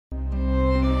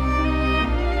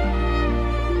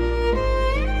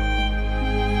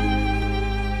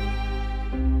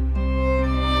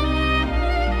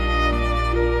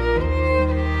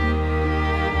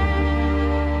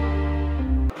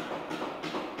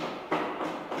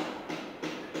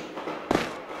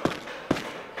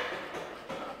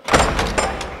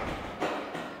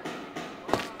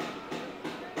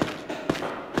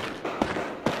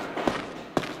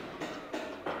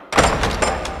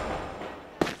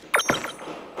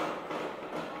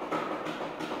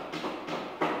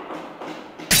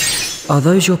Are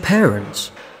those your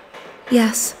parents?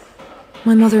 Yes.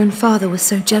 My mother and father were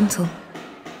so gentle.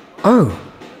 Oh,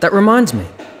 that reminds me.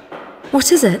 What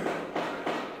is it?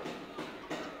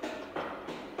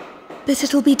 But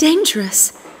it'll be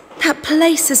dangerous. That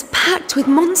place is packed with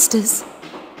monsters.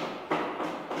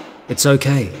 It's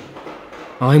okay.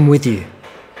 I'm with you.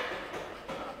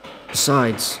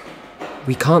 Besides,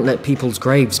 we can't let people's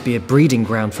graves be a breeding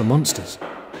ground for monsters.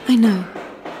 I know.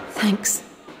 Thanks.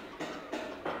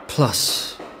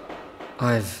 Plus,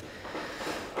 I've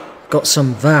got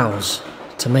some vows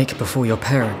to make before your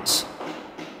parents.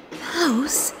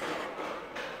 Vows?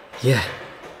 Yeah.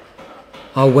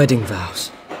 Our wedding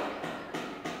vows.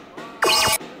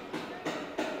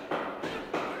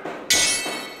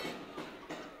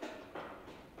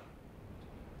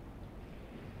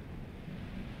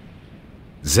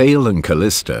 Zale and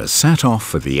Callista set off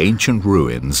for the ancient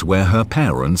ruins where her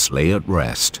parents lay at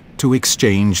rest to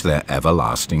exchange their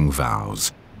everlasting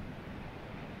vows.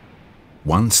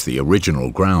 Once the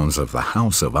original grounds of the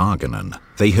House of Arganan,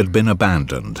 they had been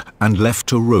abandoned and left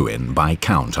to ruin by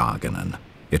Count Arganan.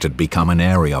 It had become an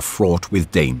area fraught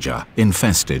with danger,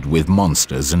 infested with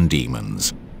monsters and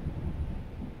demons.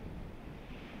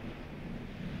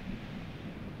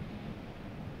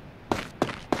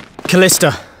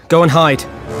 Callista, go and hide.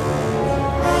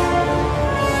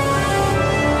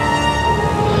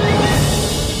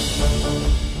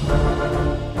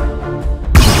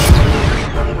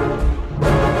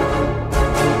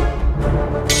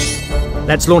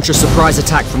 Let's launch a surprise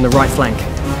attack from the right flank.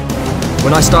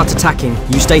 When I start attacking,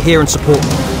 you stay here and support me.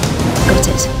 Got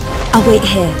it. I'll wait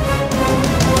here.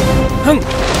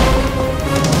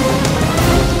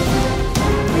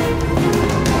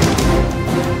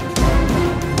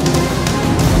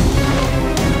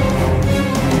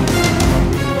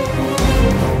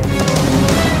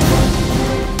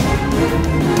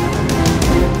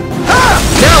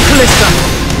 Now, Callista!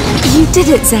 You did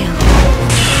it, Zale.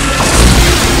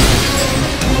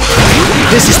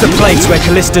 This is the place where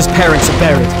Callista's parents are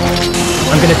buried.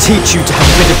 I'm gonna teach you to have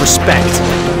a bit of respect.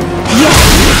 Yes!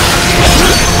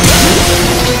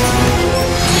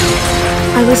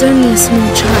 I was only a small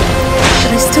child,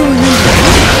 but I still remember.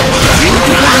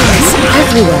 Flowers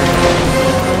everywhere.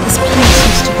 This place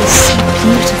used to be so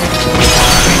beautiful.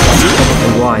 That's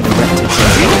probably why the reptiles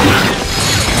are here.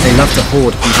 They love to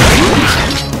hoard beautiful things.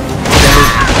 Today,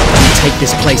 we take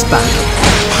this place back.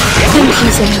 Thank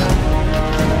you, Zale.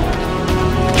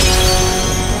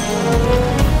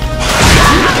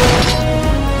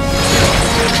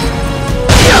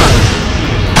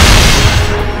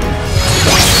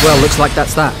 Well, looks like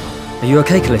that's that. Are you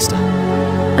okay, Callista?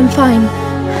 I'm fine.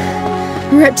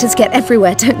 Reptids get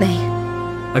everywhere, don't they?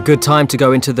 A good time to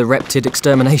go into the reptid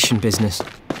extermination business.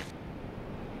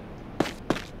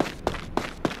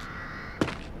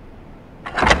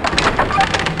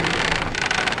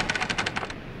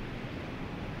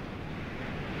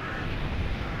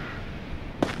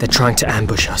 They're trying to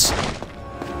ambush us.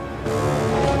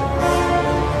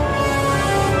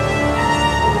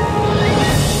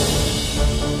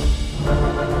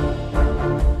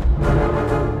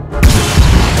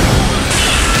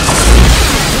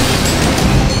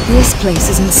 This place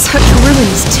is in such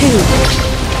ruins, too.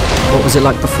 What was it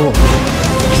like before?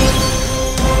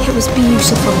 It was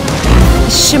beautiful.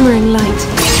 A shimmering light.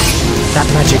 That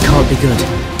magic can't be good.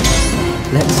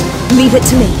 Let's... Leave it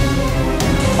to me.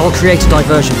 I'll create a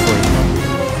diversion for you.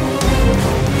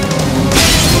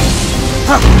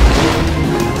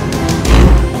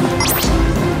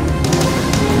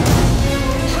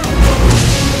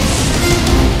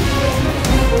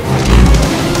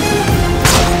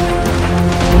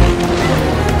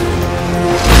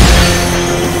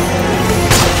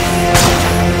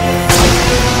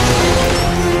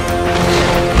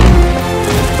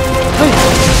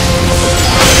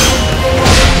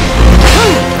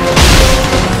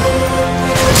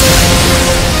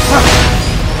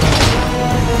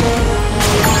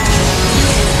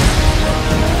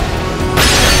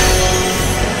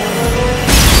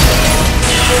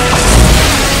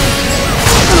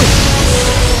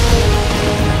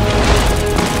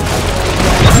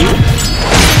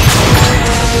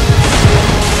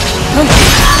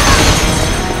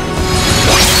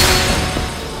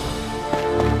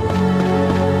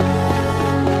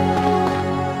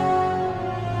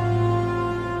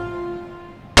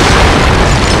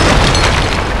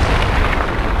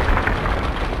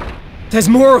 There's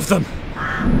more of them!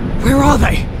 Where are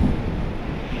they?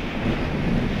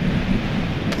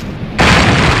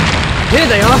 Here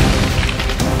they are!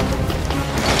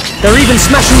 They're even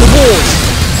smashing the walls!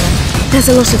 There's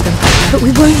a lot of them, but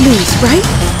we won't lose, right?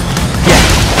 Yeah.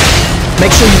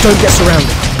 Make sure you don't get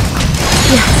surrounded.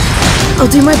 Yeah, I'll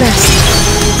do my best.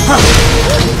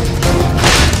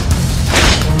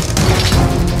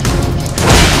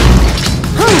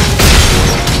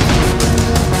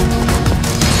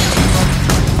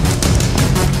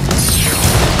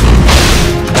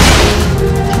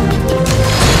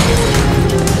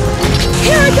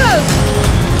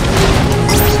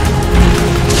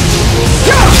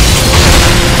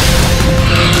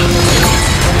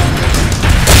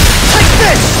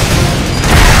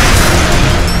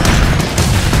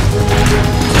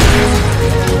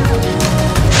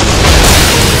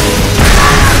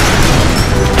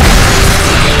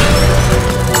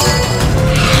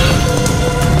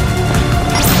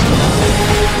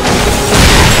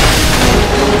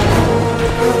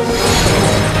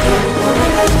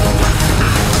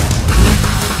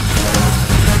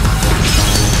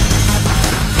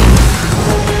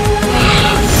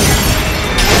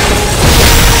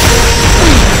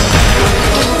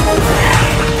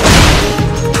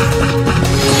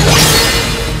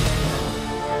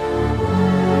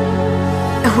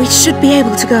 We should be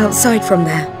able to go outside from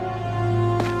there.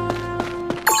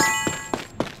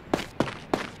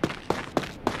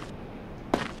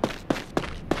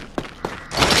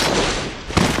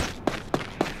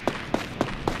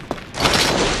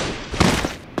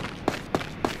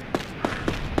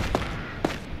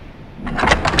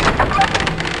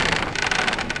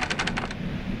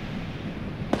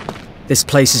 This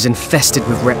place is infested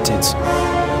with reptids.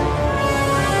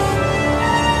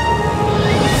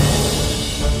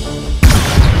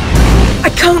 I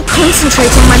can't concentrate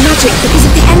on my magic because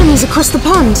of the enemies across the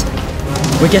pond.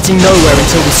 We're getting nowhere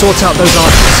until we sort out those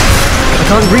archers. I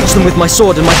can't reach them with my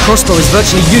sword and my crossbow is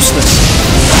virtually useless.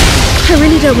 I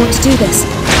really don't want to do this,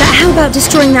 but how about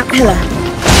destroying that pillar?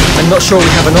 I'm not sure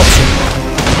we have an option.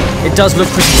 It does look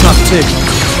pretty tough too.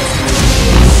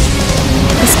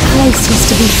 This place used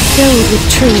to be filled with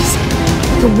trees,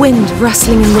 the wind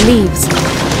rustling in the leaves.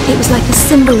 It was like a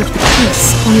symbol of the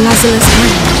peace on Lazarus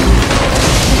Island.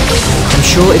 I'm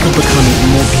sure it'll become even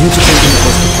more beautiful than it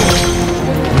was before.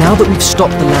 Now that we've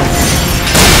stopped the land,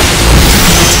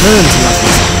 return to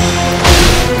Lazarus.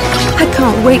 I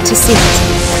can't wait to see it,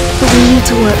 but we need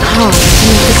to work hard to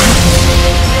make it happen.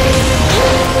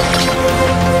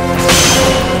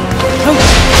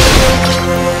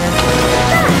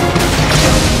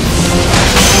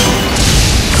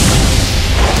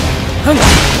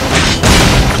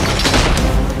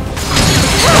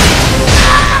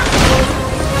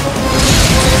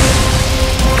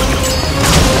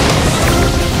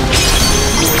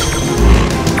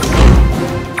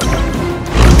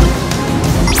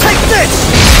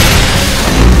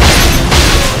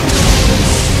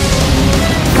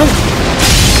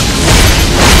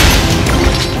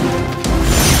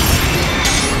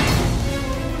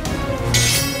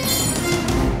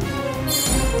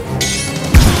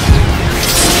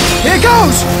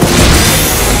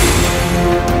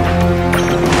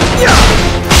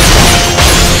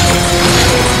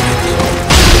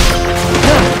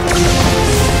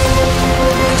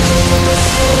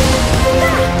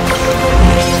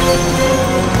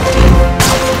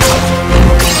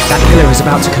 Is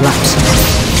about to collapse.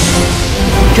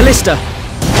 Callista,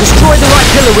 destroy the right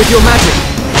pillar with your magic.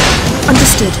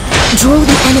 Understood. Draw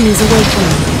the enemies away from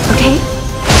me, okay?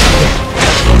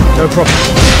 Yeah, no problem.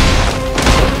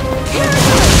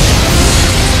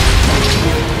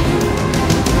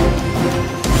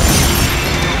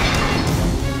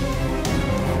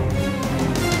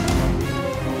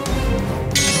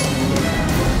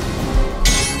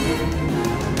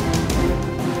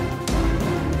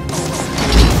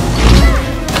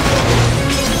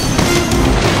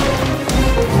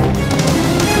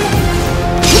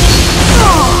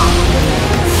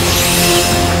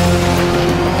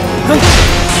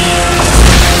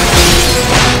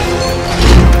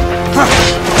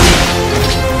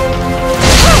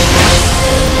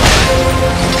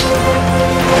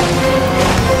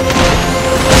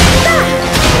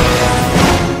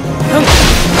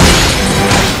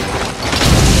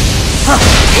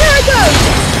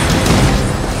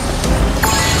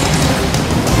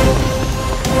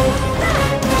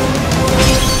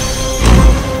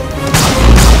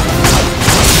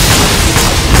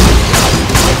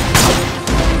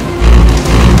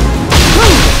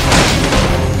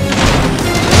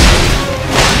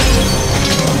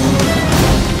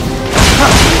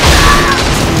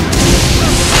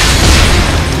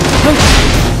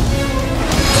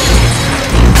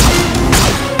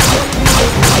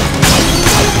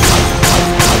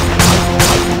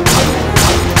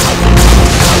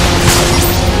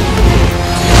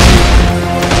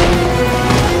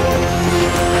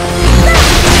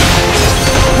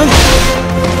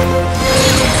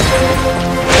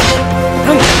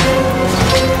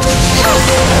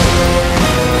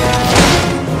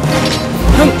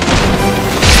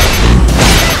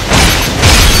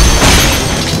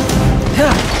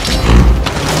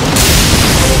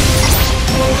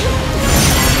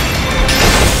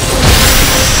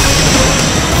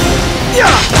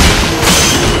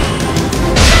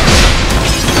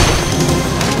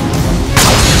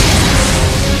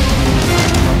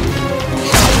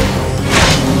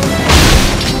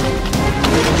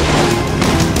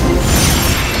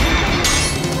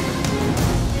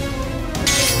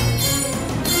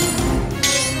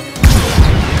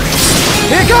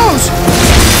 goes!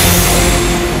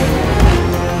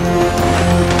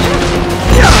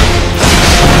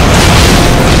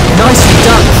 Nicely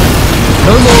done.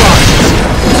 No more archers.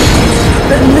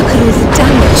 But look at all the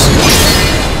damage.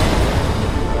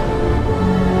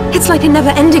 It's like a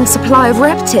never-ending supply of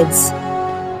reptids.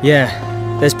 Yeah,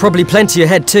 there's probably plenty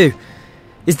ahead too.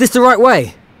 Is this the right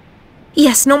way?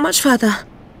 Yes, not much further.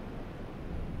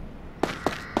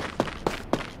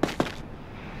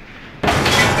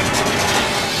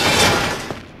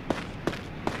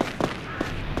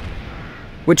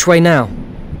 Which way now?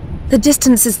 The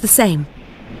distance is the same,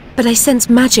 but I sense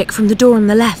magic from the door on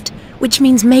the left, which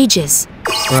means mages.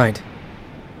 Right.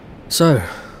 So,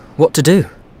 what to do?